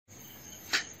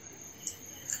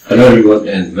Hello everyone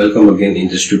and welcome again in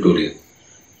this tutorial.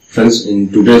 Friends,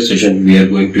 in today's session we are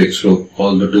going to explore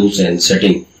all the tools and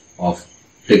setting of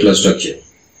Tekla Structure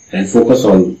and focus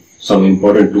on some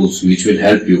important tools which will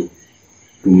help you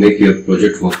to make your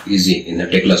project work easy in a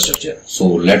Tekla Structure. So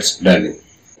let's dive in.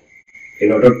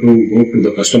 In order to go to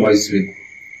the customize with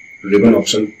ribbon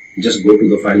option, just go to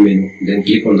the file menu, then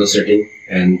click on the setting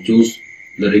and choose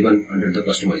the ribbon under the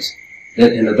customize.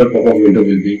 Then another pop-up window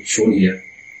will be shown here,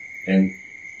 and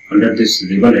under this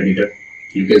ribbon editor,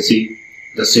 you can see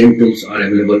the same tools are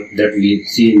available that we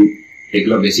see in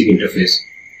Tekla basic interface.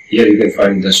 Here you can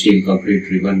find the steel, concrete,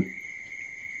 ribbon,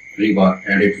 rebar,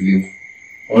 edit, view.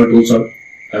 All tools are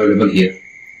available here.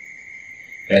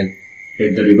 And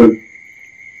at the ribbon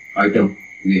item,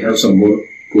 we have some more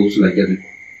tools like a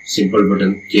simple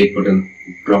button, check button,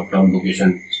 drop down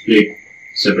location, split,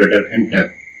 separator and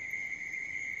tab.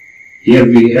 Here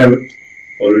we have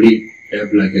already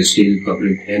tab like a steel,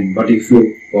 concrete, but if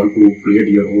you want to create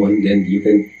your own, then you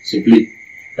can simply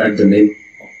type the name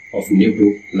of new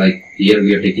tool. Like here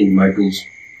we are taking my tools,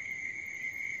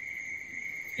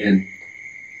 and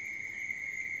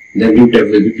then new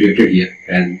tab will be created here,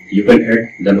 and you can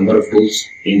add the number of tools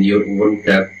in your own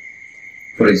tab.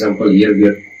 For example, here we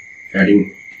are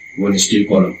adding one steel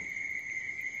column.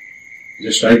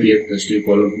 Just type here the steel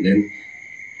column, then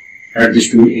add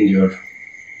this tool in your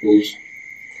tools.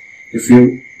 If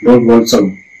you don't want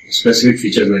some specific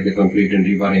features like the concrete and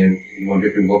rebar and you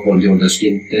wanted to work only on the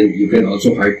steel, then you can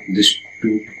also hide this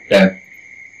two tab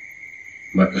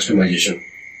by customization.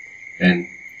 And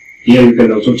here you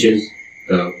can also change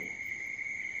the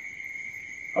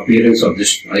appearance of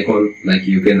this icon, like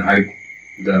you can hide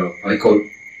the icon,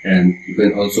 and you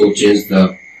can also change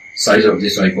the size of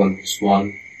this icon, small,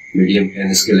 medium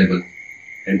and scalable.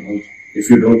 And also, if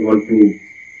you don't want to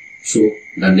show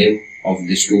the name of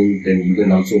this tool, then you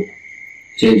can also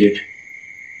change it.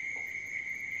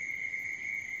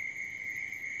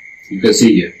 You can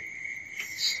see here,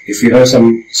 if you have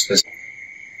some specific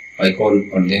icon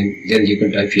or name, then you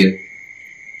can type here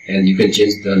and you can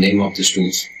change the name of these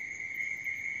tools.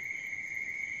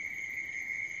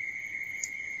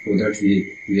 So that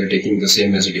we are taking the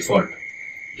same as a default.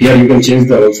 Here you can change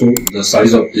also the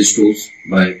size of these tools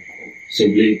by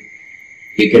simply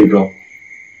pick and drop.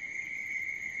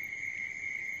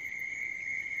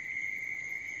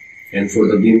 And for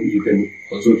the beam, you can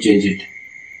also change it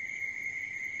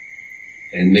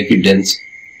and make it dense.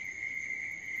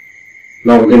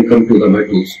 Now again come to the my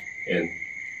tools, and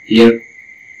here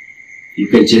you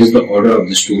can change the order of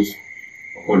these tools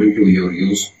according to your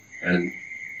use. And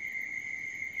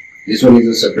this one is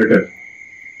a separator,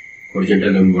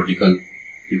 horizontal and vertical.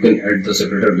 You can add the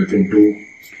separator between two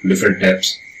different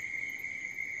tabs.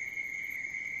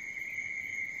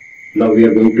 Now we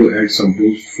are going to add some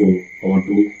tools for our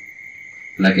tool.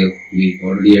 Like we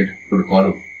already had for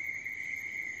column,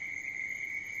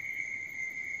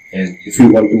 and if you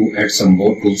want to add some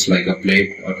more tools like a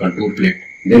plate or contour plate,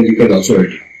 then you can also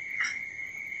add it.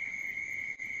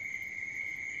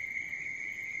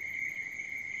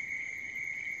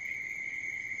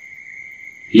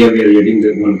 Here we are adding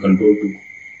the one contour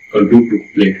to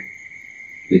plate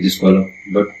with this column,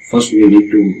 but first we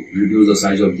need to reduce the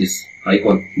size of this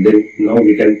icon, then now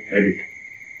we can add it.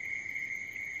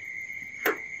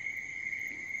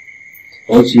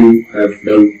 Once you have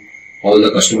done all the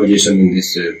customization in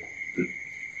this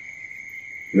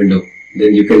window,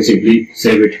 then you can simply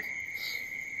save it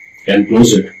and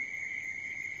close it.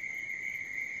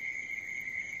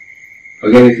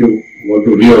 Again, if you want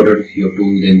to reorder your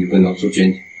tool, then you can also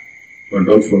change, but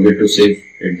don't forget to save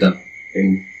at the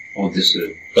end of this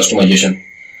customization.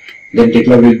 Then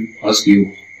Tekla will ask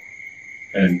you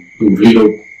and to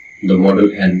reload the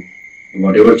model, and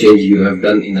whatever change you have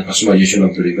done in the customization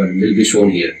of the ribbon will be shown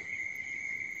here.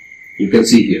 You can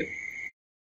see here.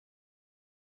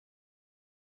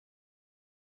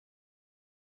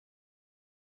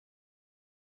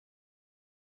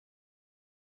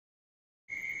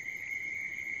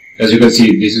 As you can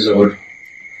see, this is our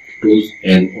tools,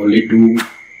 and only two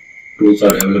tools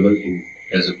are available in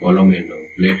as a column and a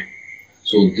plate.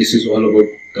 So this is all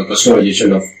about the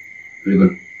customization of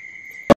ribbon.